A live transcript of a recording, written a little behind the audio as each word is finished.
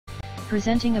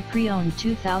Presenting a pre-owned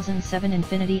 2007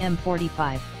 Infiniti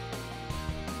M45.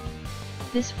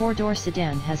 This four-door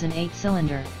sedan has an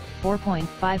 8-cylinder,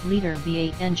 4.5-liter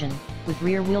V8 engine, with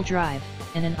rear-wheel drive,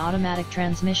 and an automatic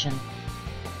transmission.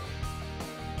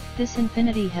 This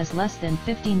Infiniti has less than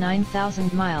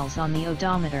 59,000 miles on the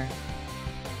odometer.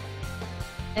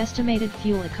 Estimated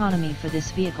fuel economy for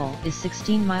this vehicle is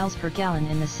 16 miles per gallon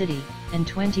in the city, and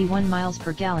 21 miles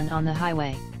per gallon on the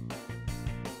highway.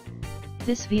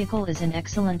 This vehicle is in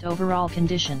excellent overall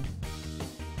condition.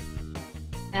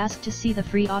 Ask to see the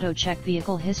free AUTOCHECK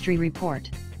Vehicle History Report.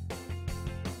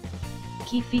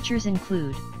 Key features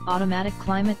include automatic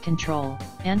climate control,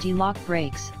 anti-lock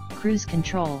brakes, cruise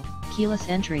control, keyless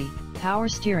entry, power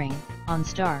steering,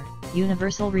 OnStar,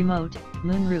 universal remote,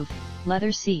 moonroof,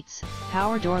 leather seats,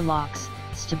 power door locks,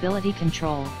 stability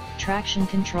control, traction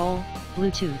control,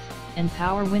 Bluetooth, and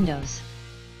power windows.